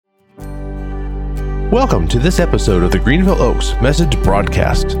Welcome to this episode of the Greenville Oaks Message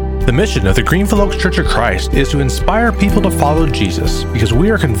Broadcast. The mission of the Greenville Oaks Church of Christ is to inspire people to follow Jesus because we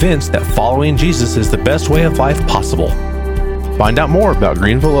are convinced that following Jesus is the best way of life possible. Find out more about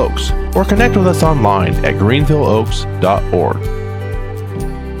Greenville Oaks or connect with us online at greenvilleoaks.org.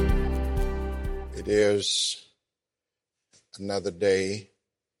 It is another day,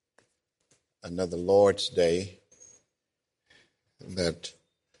 another Lord's Day that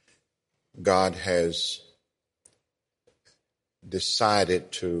God has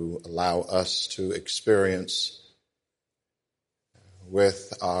decided to allow us to experience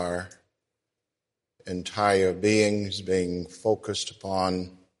with our entire beings being focused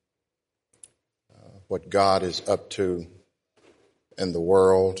upon what God is up to in the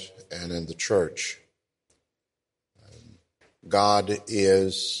world and in the church. God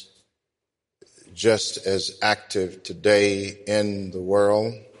is just as active today in the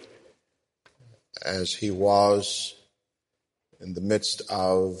world as he was in the midst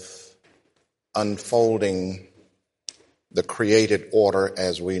of unfolding the created order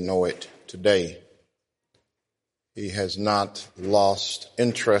as we know it today. He has not lost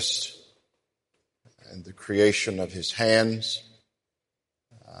interest in the creation of his hands,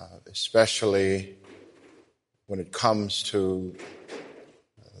 especially when it comes to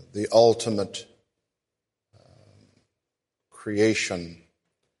the ultimate creation,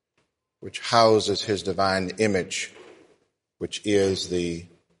 which houses his divine image, which is the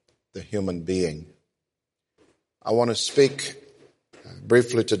human being. I want to speak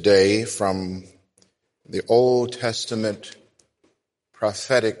briefly today from the Old Testament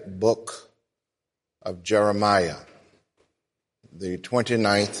prophetic book of Jeremiah, the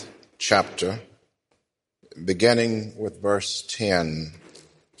 29th chapter, beginning with verse 10.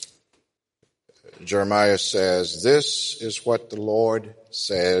 Jeremiah says, "This is what the Lord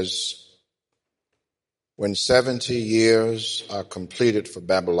says. When 70 years are completed for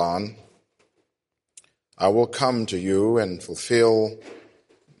Babylon, I will come to you and fulfill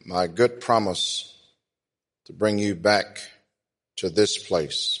my good promise to bring you back to this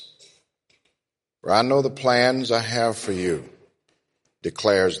place. For I know the plans I have for you,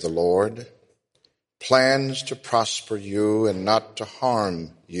 declares the Lord, plans to prosper you and not to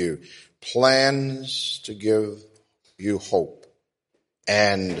harm you, plans to give you hope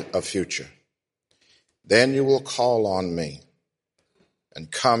and a future. Then you will call on me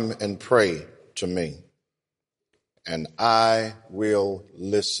and come and pray to me, and I will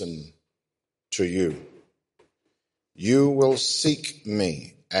listen to you. You will seek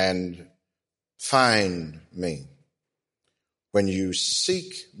me and find me when you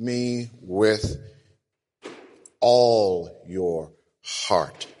seek me with all your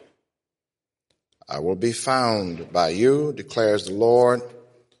heart. I will be found by you, declares the Lord,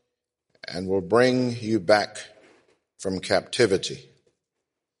 and will bring you back from captivity.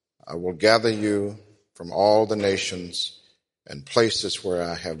 I will gather you from all the nations and places where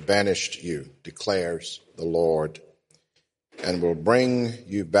I have banished you, declares the Lord, and will bring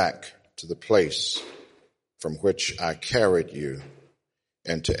you back to the place from which I carried you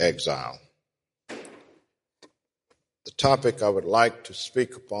into exile." The topic I would like to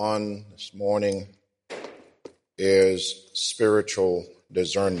speak upon this morning is spiritual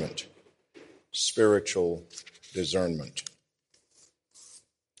discernment. Spiritual discernment.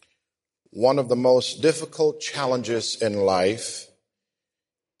 One of the most difficult challenges in life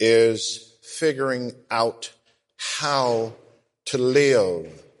is figuring out how to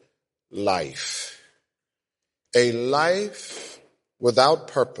live life. A life without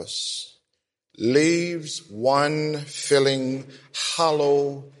purpose leaves one feeling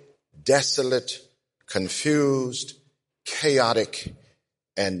hollow, desolate, confused, chaotic,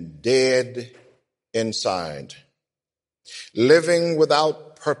 and dead inside. Living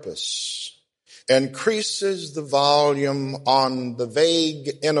without purpose increases the volume on the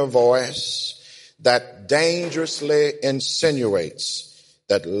vague inner voice that dangerously insinuates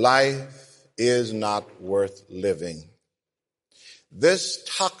that life is not worth living. This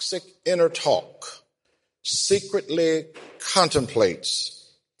toxic inner talk secretly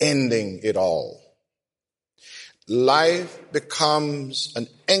contemplates ending it all. Life becomes an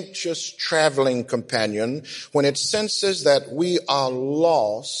anxious traveling companion when it senses that we are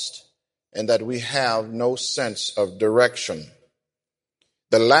lost and that we have no sense of direction.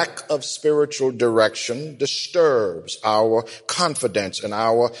 The lack of spiritual direction disturbs our confidence and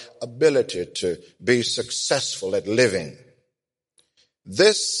our ability to be successful at living.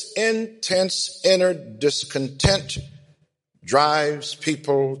 This intense inner discontent drives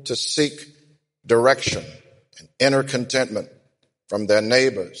people to seek direction and inner contentment from their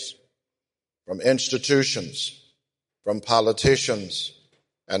neighbors, from institutions, from politicians,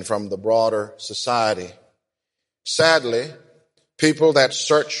 and from the broader society. Sadly, people that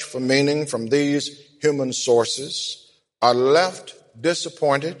search for meaning from these human sources are left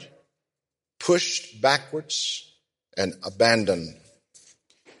disappointed, pushed backwards, and abandoned.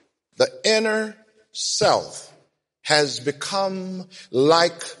 The inner self has become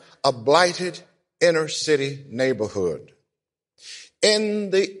like a blighted inner city neighborhood. In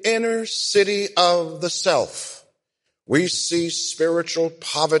the inner city of the self, we see spiritual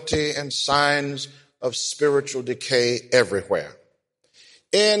poverty and signs of spiritual decay everywhere.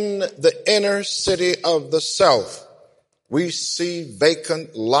 In the inner city of the self, we see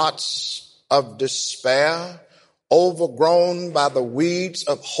vacant lots of despair, overgrown by the weeds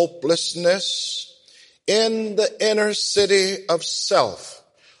of hopelessness. In the inner city of self,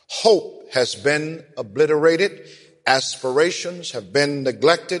 hope has been obliterated, aspirations have been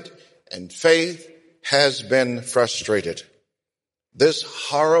neglected, and faith has been frustrated. This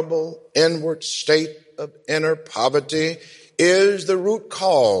horrible inward state of inner poverty is the root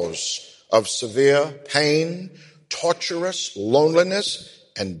cause of severe pain, torturous loneliness,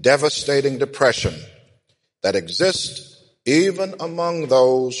 and devastating depression that exist even among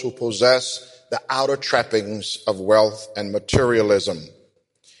those who possess the outer trappings of wealth and materialism.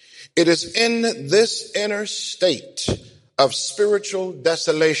 It is in this inner state of spiritual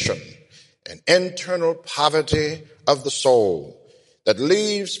desolation and internal poverty of the soul that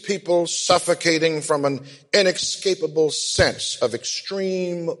leaves people suffocating from an inescapable sense of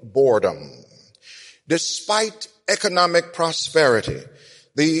extreme boredom. Despite economic prosperity,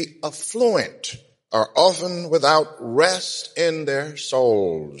 the affluent are often without rest in their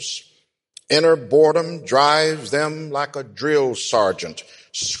souls. Inner boredom drives them like a drill sergeant,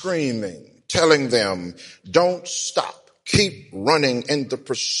 screaming, telling them, "Don't stop, keep running in the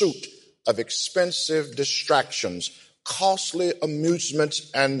pursuit of expensive distractions, costly amusements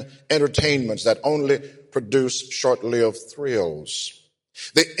and entertainments that only produce short-lived thrills."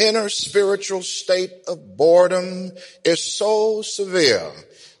 The inner spiritual state of boredom is so severe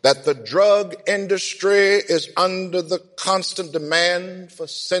that the drug industry is under the constant demand for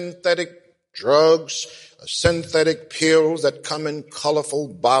synthetic drugs, synthetic pills that come in colorful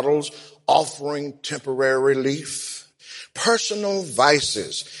bottles offering temporary relief. Personal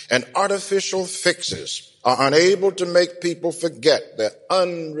vices and artificial fixes are unable to make people forget their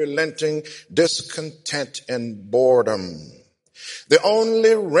unrelenting discontent and boredom. The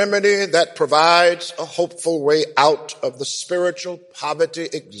only remedy that provides a hopeful way out of the spiritual poverty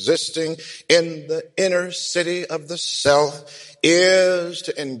existing in the inner city of the self is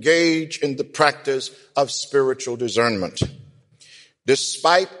to engage in the practice of spiritual discernment.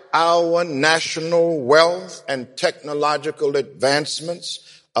 Despite our national wealth and technological advancements,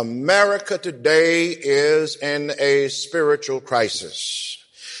 America today is in a spiritual crisis.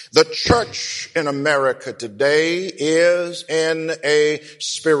 The church in America today is in a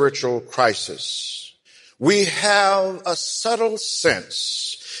spiritual crisis. We have a subtle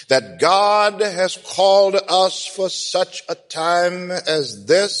sense that God has called us for such a time as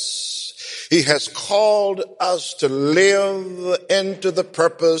this. He has called us to live into the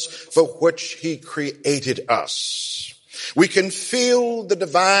purpose for which He created us. We can feel the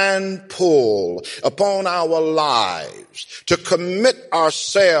divine pull upon our lives to commit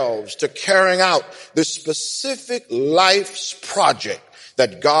ourselves to carrying out the specific life's project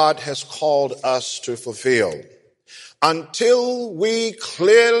that God has called us to fulfill. Until we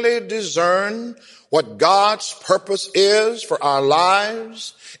clearly discern what God's purpose is for our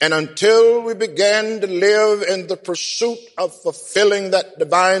lives, and until we begin to live in the pursuit of fulfilling that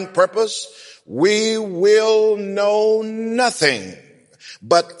divine purpose, we will know nothing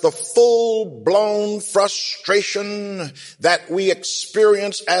but the full-blown frustration that we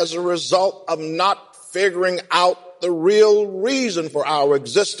experience as a result of not figuring out the real reason for our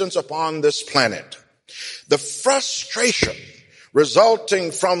existence upon this planet. The frustration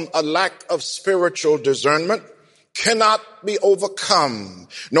resulting from a lack of spiritual discernment cannot be overcome,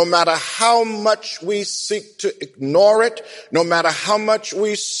 no matter how much we seek to ignore it, no matter how much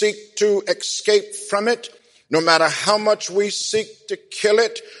we seek to escape from it, no matter how much we seek to kill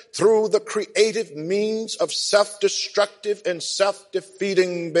it through the creative means of self-destructive and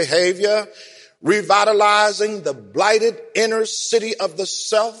self-defeating behavior. Revitalizing the blighted inner city of the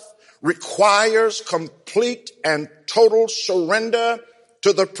self requires complete and total surrender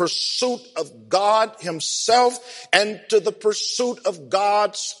to the pursuit of God Himself and to the pursuit of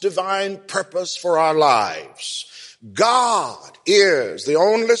God's divine purpose for our lives. God is the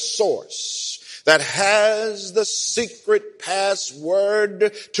only source that has the secret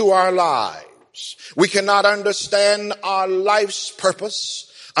password to our lives. We cannot understand our life's purpose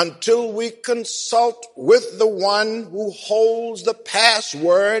until we consult with the one who holds the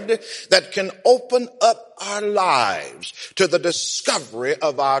password that can open up our lives to the discovery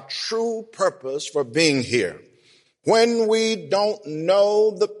of our true purpose for being here. When we don't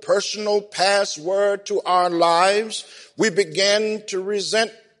know the personal password to our lives, we begin to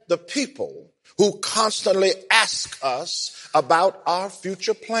resent the people who constantly ask us about our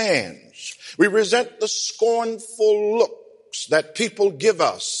future plans. We resent the scornful looks that people give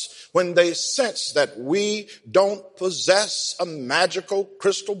us when they sense that we don't possess a magical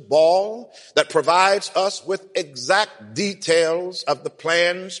crystal ball that provides us with exact details of the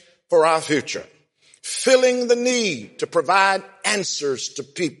plans for our future. Feeling the need to provide answers to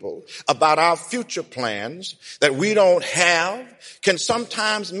people about our future plans that we don't have can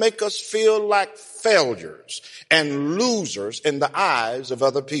sometimes make us feel like failures and losers in the eyes of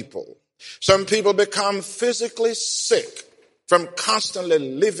other people. Some people become physically sick from constantly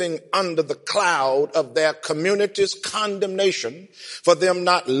living under the cloud of their community's condemnation for them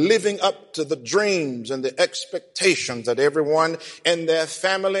not living up to the dreams and the expectations that everyone in their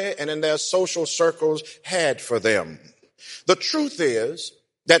family and in their social circles had for them. The truth is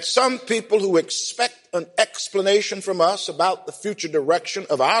that some people who expect an explanation from us about the future direction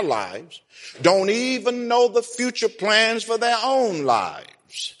of our lives don't even know the future plans for their own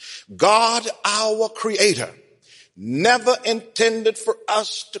lives. God, our Creator, never intended for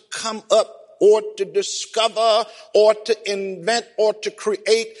us to come up or to discover or to invent or to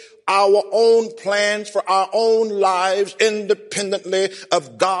create our own plans for our own lives independently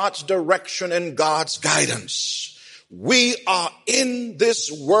of God's direction and God's guidance. We are in this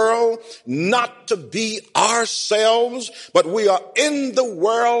world not to be ourselves, but we are in the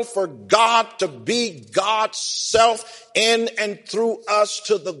world for God to be God's self in and through us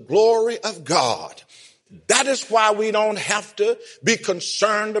to the glory of God. That is why we don't have to be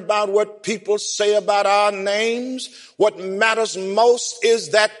concerned about what people say about our names. What matters most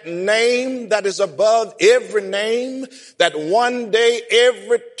is that name that is above every name, that one day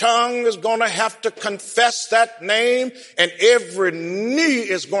every tongue is going to have to confess that name and every knee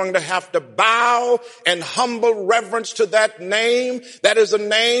is going to have to bow in humble reverence to that name. That is a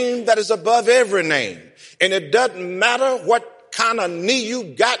name that is above every name. And it doesn't matter what kind of knee you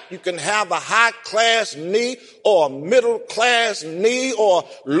got. You can have a high class knee or a middle class knee or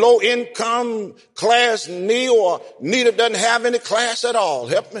low income class knee or knee that doesn't have any class at all.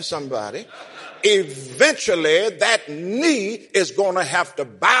 Help me somebody. Eventually that knee is going to have to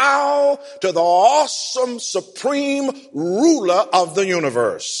bow to the awesome supreme ruler of the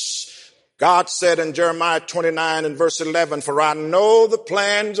universe. God said in Jeremiah 29 and verse 11, "For I know the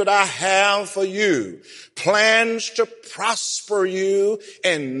plans that I have for you, plans to prosper you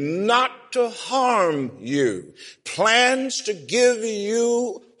and not to harm you, plans to give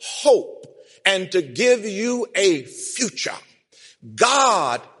you hope and to give you a future."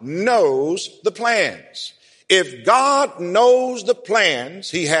 God knows the plans. If God knows the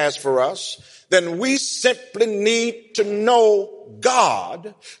plans He has for us, then we simply need to know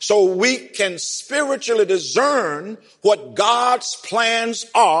God so we can spiritually discern what God's plans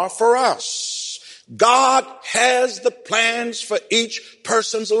are for us. God has the plans for each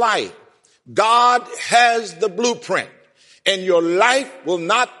person's life. God has the blueprint. And your life will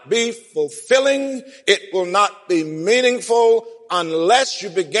not be fulfilling. It will not be meaningful unless you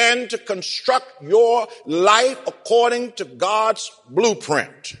begin to construct your life according to God's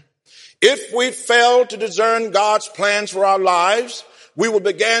blueprint. If we fail to discern God's plans for our lives, we will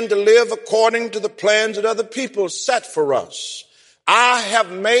begin to live according to the plans that other people set for us. I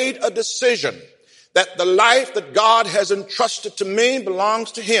have made a decision that the life that God has entrusted to me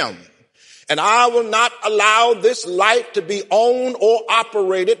belongs to Him. And I will not allow this life to be owned or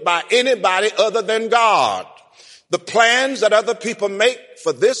operated by anybody other than God. The plans that other people make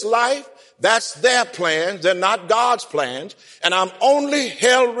for this life, that's their plans. They're not God's plans. And I'm only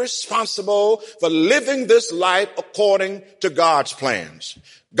held responsible for living this life according to God's plans.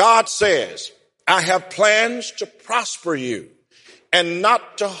 God says, "I have plans to prosper you and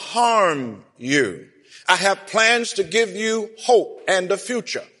not to harm you. I have plans to give you hope and a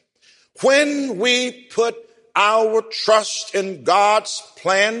future." When we put our trust in God's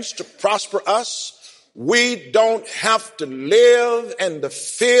plans to prosper us, we don't have to live in the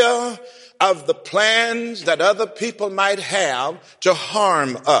fear of the plans that other people might have to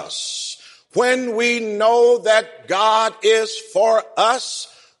harm us. When we know that God is for us,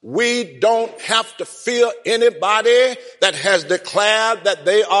 we don't have to fear anybody that has declared that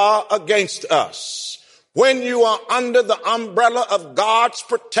they are against us. When you are under the umbrella of God's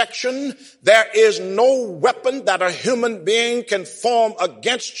protection, there is no weapon that a human being can form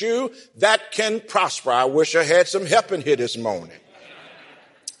against you that can prosper. I wish I had some help in here this morning.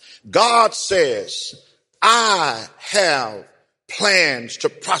 God says, I have plans to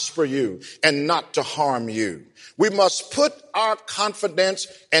prosper you and not to harm you. We must put our confidence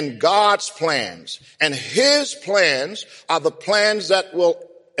in God's plans, and his plans are the plans that will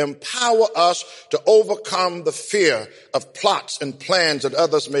empower us to overcome the fear of plots and plans that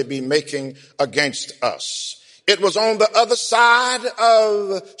others may be making against us. It was on the other side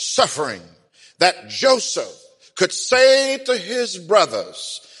of suffering that Joseph could say to his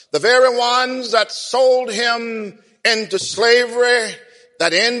brothers, the very ones that sold him into slavery,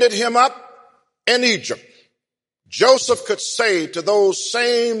 that ended him up in Egypt, Joseph could say to those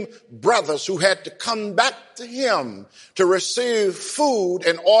same brothers who had to come back to him to receive food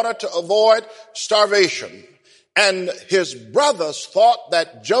in order to avoid starvation. And his brothers thought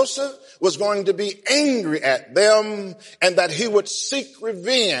that Joseph was going to be angry at them and that he would seek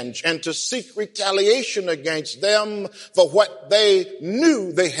revenge and to seek retaliation against them for what they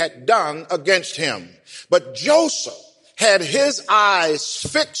knew they had done against him. But Joseph had his eyes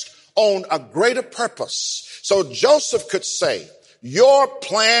fixed on a greater purpose. So Joseph could say, your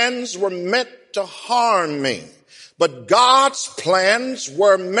plans were meant to harm me, but God's plans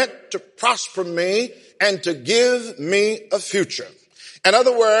were meant to prosper me and to give me a future. In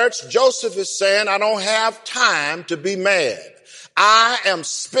other words, Joseph is saying, I don't have time to be mad. I am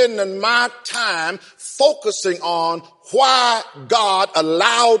spending my time focusing on why God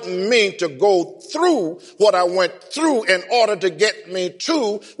allowed me to go through what I went through in order to get me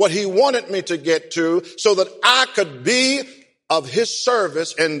to what he wanted me to get to so that I could be of his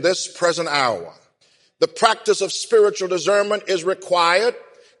service in this present hour. The practice of spiritual discernment is required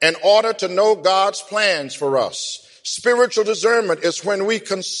in order to know God's plans for us. Spiritual discernment is when we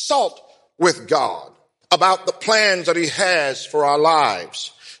consult with God about the plans that he has for our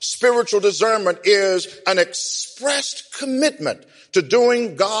lives. Spiritual discernment is an expressed commitment to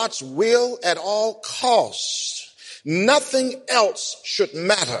doing God's will at all costs. Nothing else should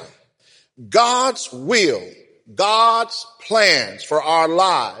matter. God's will, God's plans for our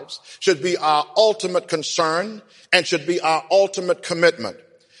lives should be our ultimate concern and should be our ultimate commitment.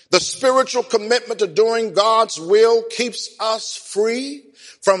 The spiritual commitment to doing God's will keeps us free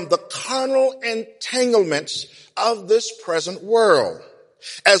from the carnal entanglements of this present world.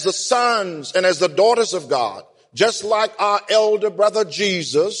 As the sons and as the daughters of God, just like our elder brother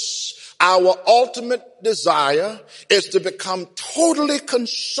Jesus, our ultimate desire is to become totally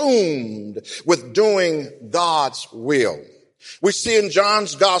consumed with doing God's will. We see in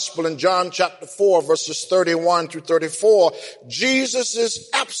John's gospel in John chapter 4 verses 31 through 34, Jesus'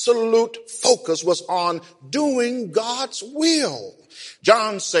 absolute focus was on doing God's will.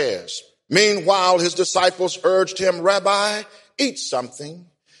 John says, meanwhile his disciples urged him, Rabbi, eat something.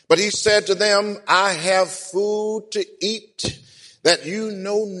 But he said to them, I have food to eat that you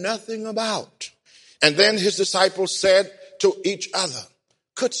know nothing about. And then his disciples said to each other,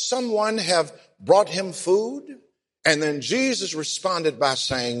 could someone have brought him food? And then Jesus responded by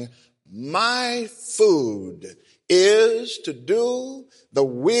saying, my food is to do the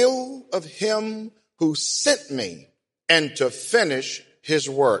will of him who sent me and to finish his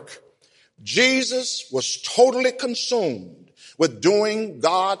work. Jesus was totally consumed with doing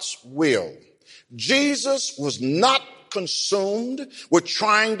God's will. Jesus was not consumed with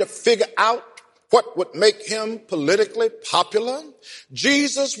trying to figure out what would make him politically popular.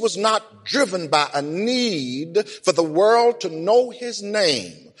 Jesus was not driven by a need for the world to know his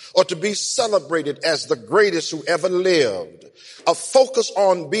name or to be celebrated as the greatest who ever lived. A focus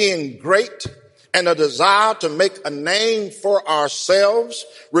on being great and a desire to make a name for ourselves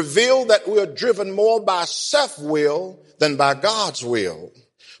reveal that we are driven more by self-will than by God's will.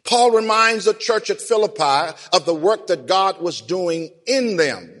 Paul reminds the church at Philippi of the work that God was doing in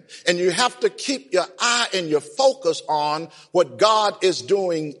them. And you have to keep your eye and your focus on what God is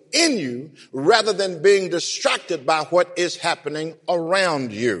doing in you rather than being distracted by what is happening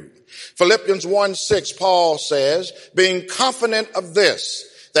around you. Philippians 1:6, Paul says, being confident of this,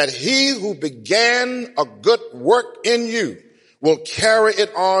 that he who began a good work in you will carry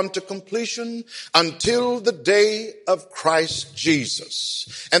it on to completion until the day of Christ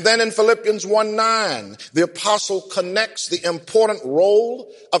Jesus. And then in Philippians 1:9, the apostle connects the important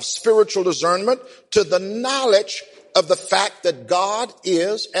role of spiritual discernment to the knowledge of the fact that God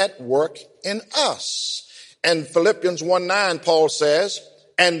is at work in us. And Philippians 1:9, Paul says,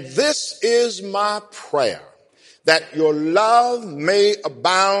 and this is my prayer, that your love may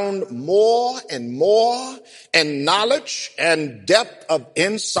abound more and more in knowledge and depth of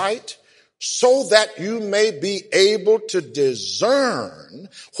insight, so that you may be able to discern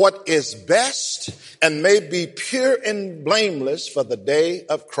what is best and may be pure and blameless for the day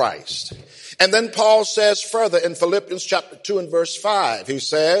of Christ. And then Paul says further in Philippians chapter 2 and verse 5, he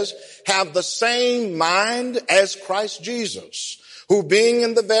says, have the same mind as Christ Jesus, who being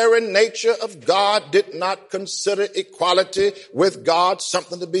in the very nature of God did not consider equality with God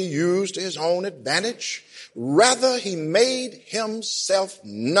something to be used to his own advantage. Rather, he made himself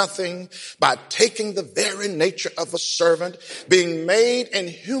nothing by taking the very nature of a servant, being made in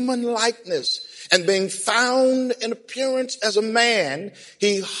human likeness, and being found in appearance as a man,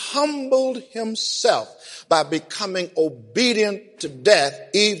 he humbled himself by becoming obedient to death,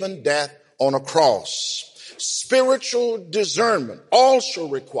 even death on a cross. Spiritual discernment also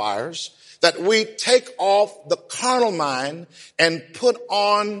requires that we take off the carnal mind and put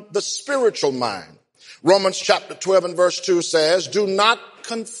on the spiritual mind. Romans chapter 12 and verse 2 says, do not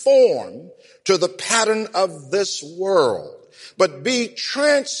conform to the pattern of this world, but be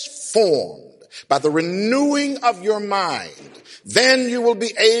transformed by the renewing of your mind. Then you will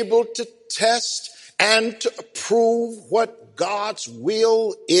be able to test and to approve what God's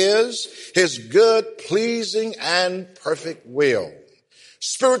will is, his good, pleasing, and perfect will.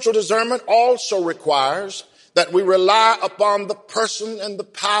 Spiritual discernment also requires that we rely upon the person and the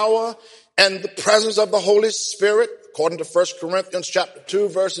power and the presence of the Holy Spirit. According to 1 Corinthians chapter 2,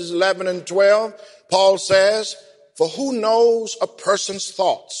 verses 11 and 12, Paul says, for who knows a person's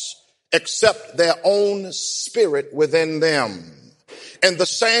thoughts except their own spirit within them? In the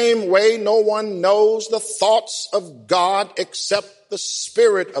same way, no one knows the thoughts of God except the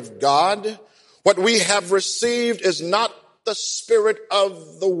Spirit of God. What we have received is not the spirit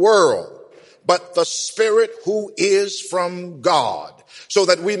of the world, but the Spirit who is from God, so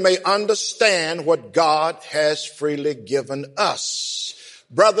that we may understand what God has freely given us.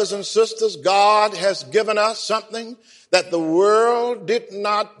 Brothers and sisters, God has given us something that the world did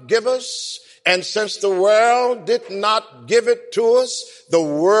not give us. And since the world did not give it to us, the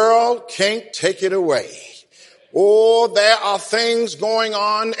world can't take it away. Oh, there are things going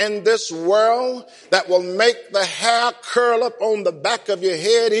on in this world that will make the hair curl up on the back of your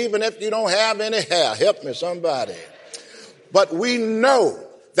head, even if you don't have any hair. Help me, somebody. But we know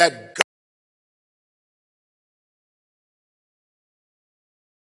that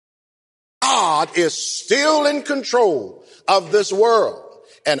God is still in control of this world.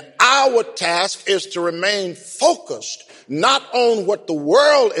 And our task is to remain focused not on what the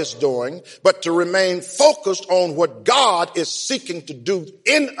world is doing, but to remain focused on what God is seeking to do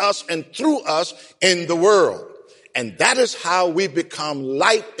in us and through us in the world. And that is how we become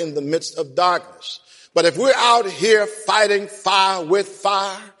light in the midst of darkness. But if we're out here fighting fire with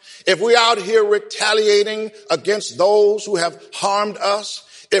fire, if we're out here retaliating against those who have harmed us,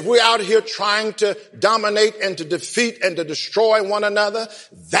 if we're out here trying to dominate and to defeat and to destroy one another,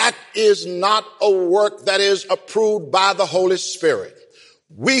 that is not a work that is approved by the Holy Spirit.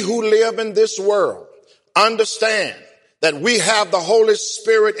 We who live in this world understand that we have the Holy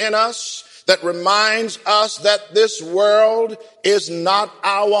Spirit in us that reminds us that this world is not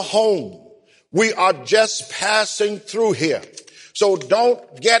our home. We are just passing through here. So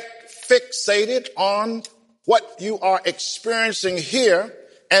don't get fixated on what you are experiencing here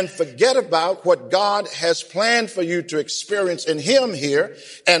and forget about what God has planned for you to experience in him here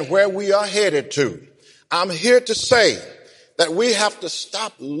and where we are headed to. I'm here to say that we have to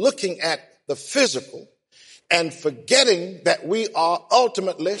stop looking at the physical and forgetting that we are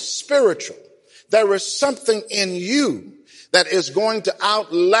ultimately spiritual. There is something in you that is going to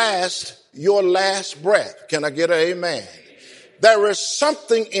outlast your last breath. Can I get an amen? There is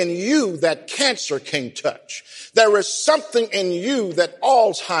something in you that cancer can't touch. There is something in you that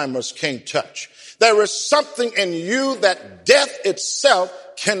Alzheimer's can't touch. There is something in you that death itself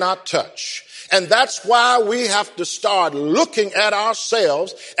cannot touch. And that's why we have to start looking at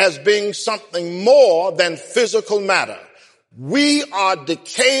ourselves as being something more than physical matter. We are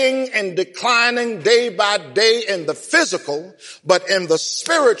decaying and declining day by day in the physical, but in the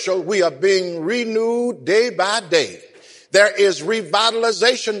spiritual, we are being renewed day by day. There is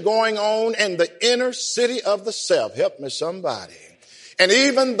revitalization going on in the inner city of the self. Help me, somebody. And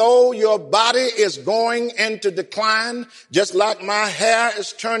even though your body is going into decline, just like my hair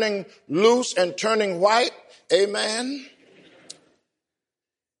is turning loose and turning white, amen.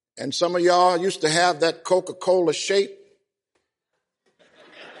 And some of y'all used to have that Coca-Cola shape.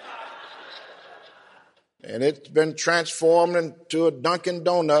 And it's been transformed into a Dunkin'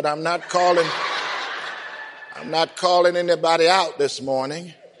 Donut. I'm not calling I'm not calling anybody out this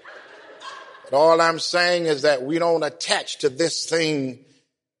morning. But all I'm saying is that we don't attach to this thing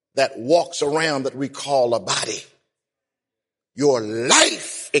that walks around that we call a body. Your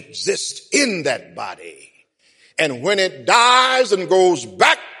life exists in that body. And when it dies and goes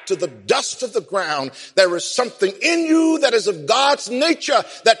back to the dust of the ground, there is something in you that is of God's nature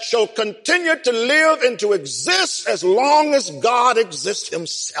that shall continue to live and to exist as long as God exists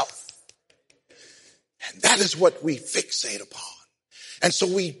himself. And that is what we fixate upon. And so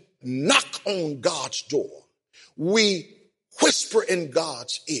we knock on God's door. We whisper in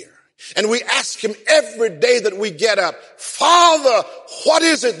God's ear. And we ask him every day that we get up, Father, what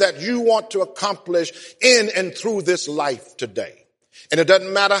is it that you want to accomplish in and through this life today? And it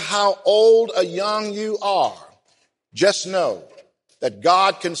doesn't matter how old or young you are. Just know that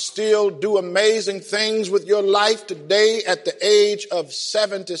God can still do amazing things with your life today at the age of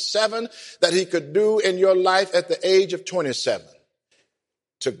 77 that he could do in your life at the age of 27.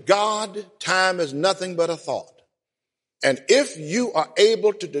 To God, time is nothing but a thought. And if you are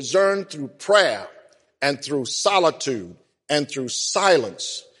able to discern through prayer and through solitude and through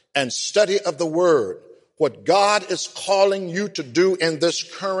silence and study of the word, what God is calling you to do in this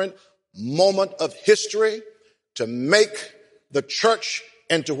current moment of history to make the church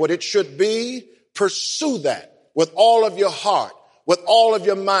into what it should be, pursue that with all of your heart, with all of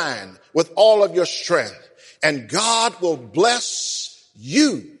your mind, with all of your strength. And God will bless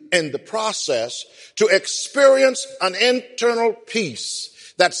you in the process to experience an internal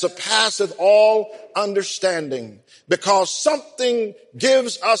peace that surpasses all understanding, because something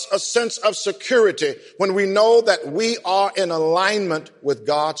gives us a sense of security when we know that we are in alignment with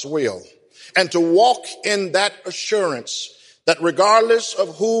God's will. And to walk in that assurance that regardless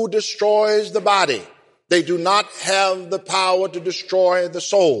of who destroys the body, they do not have the power to destroy the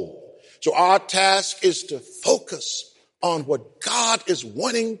soul. So our task is to focus on what God is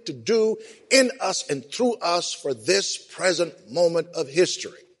wanting to do in us and through us for this present moment of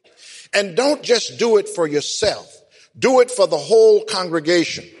history. And don't just do it for yourself. Do it for the whole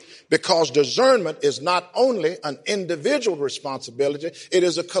congregation, because discernment is not only an individual responsibility, it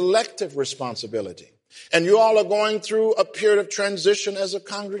is a collective responsibility. And you all are going through a period of transition as a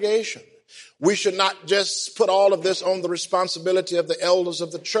congregation. We should not just put all of this on the responsibility of the elders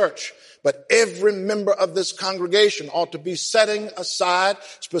of the church, but every member of this congregation ought to be setting aside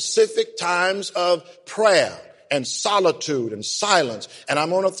specific times of prayer and solitude and silence. And I'm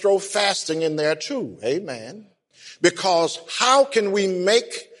going to throw fasting in there too. Amen. Because how can we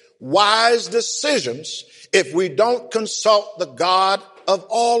make wise decisions if we don't consult the God of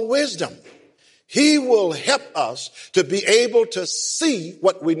all wisdom? He will help us to be able to see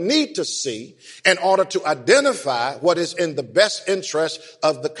what we need to see in order to identify what is in the best interest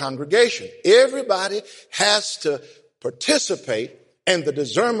of the congregation. Everybody has to participate in the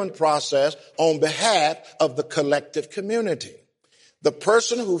discernment process on behalf of the collective community. The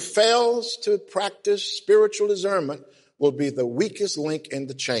person who fails to practice spiritual discernment will be the weakest link in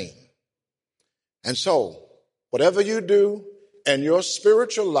the chain. And so, whatever you do in your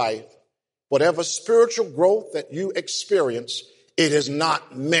spiritual life, whatever spiritual growth that you experience, it is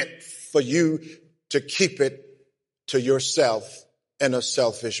not meant for you to keep it to yourself in a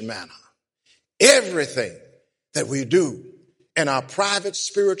selfish manner. Everything that we do in our private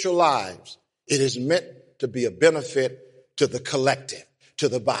spiritual lives, it is meant to be a benefit to the collective, to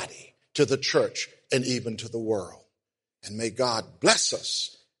the body, to the church, and even to the world. And may God bless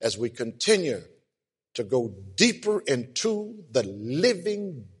us as we continue to go deeper into the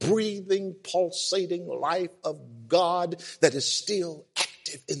living, breathing, pulsating life of God that is still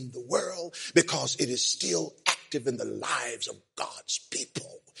active in the world, because it is still active in the lives of God's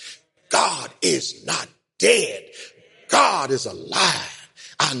people. God is not dead. God is alive.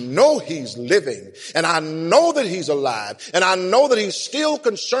 I know he's living, and I know that he's alive, and I know that he's still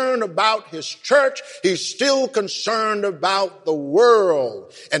concerned about his church. He's still concerned about the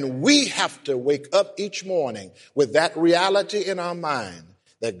world. And we have to wake up each morning with that reality in our mind,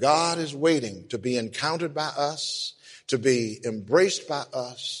 that God is waiting to be encountered by us, to be embraced by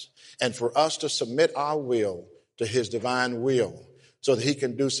us, and for us to submit our will to his divine will so that he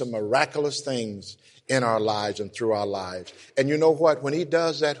can do some miraculous things in our lives and through our lives. And you know what? When he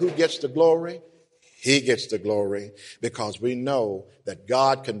does that, who gets the glory? He gets the glory, because we know that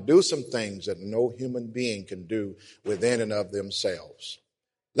God can do some things that no human being can do within and of themselves.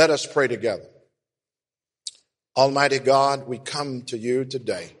 Let us pray together. Almighty God, we come to you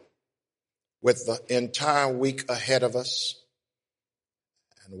today with the entire week ahead of us,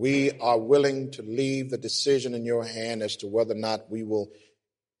 and we are willing to leave the decision in your hand as to whether or not we will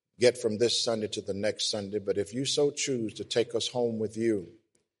get from this Sunday to the next Sunday, but if you so choose to take us home with you,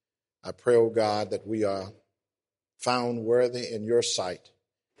 I pray, oh God, that we are found worthy in your sight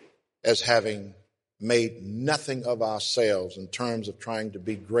as having made nothing of ourselves in terms of trying to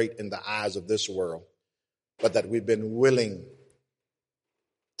be great in the eyes of this world, but that we've been willing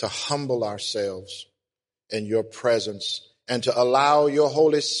to humble ourselves in your presence and to allow your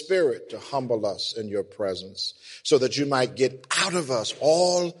Holy Spirit to humble us in your presence so that you might get out of us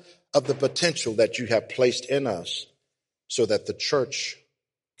all of the potential that you have placed in us so that the church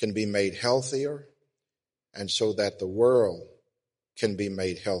can be made healthier and so that the world can be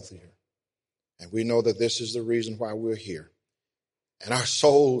made healthier. And we know that this is the reason why we're here. And our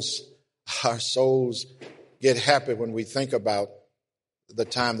souls get happy when we think about the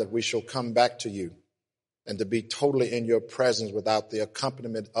time that we shall come back to you and to be totally in your presence without the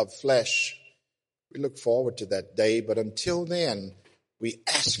accompaniment of flesh. We look forward to that day, but until then, we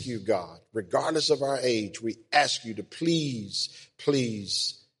ask you, God, regardless of our age, we ask you to please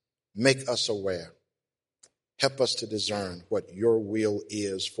make us aware. Help us to discern what your will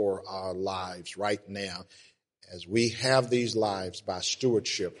is for our lives right now as we have these lives by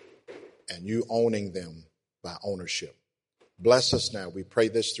stewardship and you owning them by ownership. Bless us now. We pray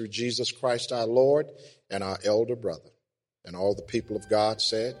this through Jesus Christ our Lord and our elder brother. And all the people of God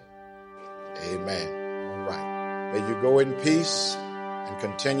said, amen. All right. May you go in peace and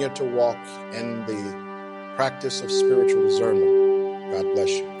continue to walk in the practice of spiritual discernment. God bless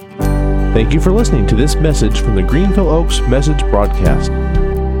you. Thank you for listening to this message from the Greenville Oaks Message Broadcast.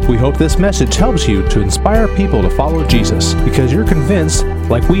 We hope this message helps you to inspire people to follow Jesus because you're convinced,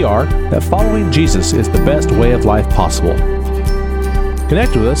 like we are, that following Jesus is the best way of life possible.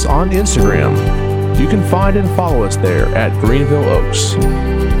 Connect with us on Instagram. You can find and follow us there at Greenville Oaks.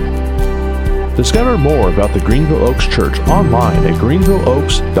 Discover more about the Greenville Oaks Church online at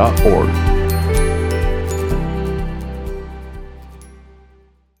greenvilleoaks.org.